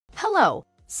Hello,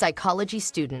 psychology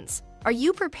students. Are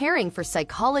you preparing for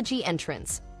psychology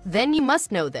entrance? Then you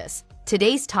must know this.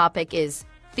 Today's topic is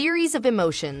theories of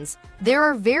emotions. There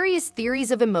are various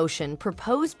theories of emotion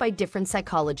proposed by different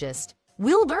psychologists.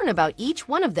 We'll learn about each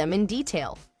one of them in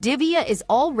detail. Divya is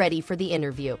all ready for the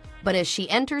interview, but as she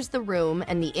enters the room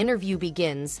and the interview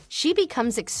begins, she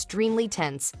becomes extremely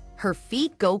tense. Her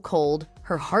feet go cold,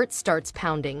 her heart starts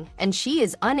pounding, and she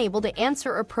is unable to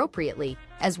answer appropriately,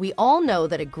 as we all know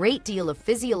that a great deal of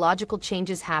physiological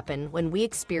changes happen when we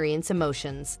experience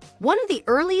emotions. One of the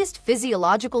earliest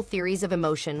physiological theories of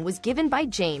emotion was given by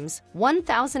James,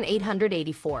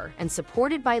 1884, and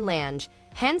supported by Lange.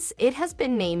 Hence, it has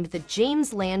been named the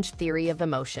James Lange theory of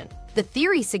emotion. The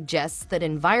theory suggests that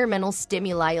environmental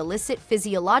stimuli elicit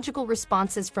physiological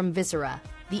responses from viscera,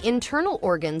 the internal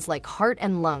organs like heart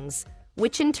and lungs,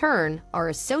 which in turn are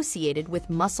associated with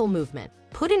muscle movement.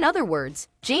 Put in other words,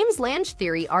 James Lange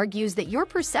theory argues that your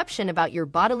perception about your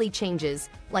bodily changes,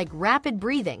 like rapid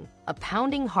breathing, a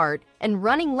pounding heart, and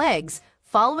running legs,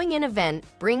 following an event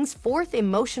brings forth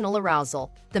emotional arousal.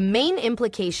 The main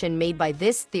implication made by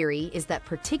this theory is that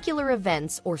particular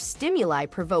events or stimuli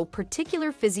provoke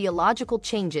particular physiological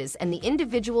changes, and the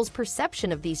individual's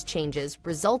perception of these changes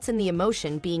results in the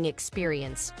emotion being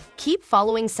experienced. Keep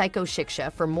following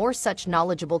PsychoShiksha for more such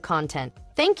knowledgeable content.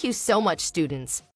 Thank you so much, students.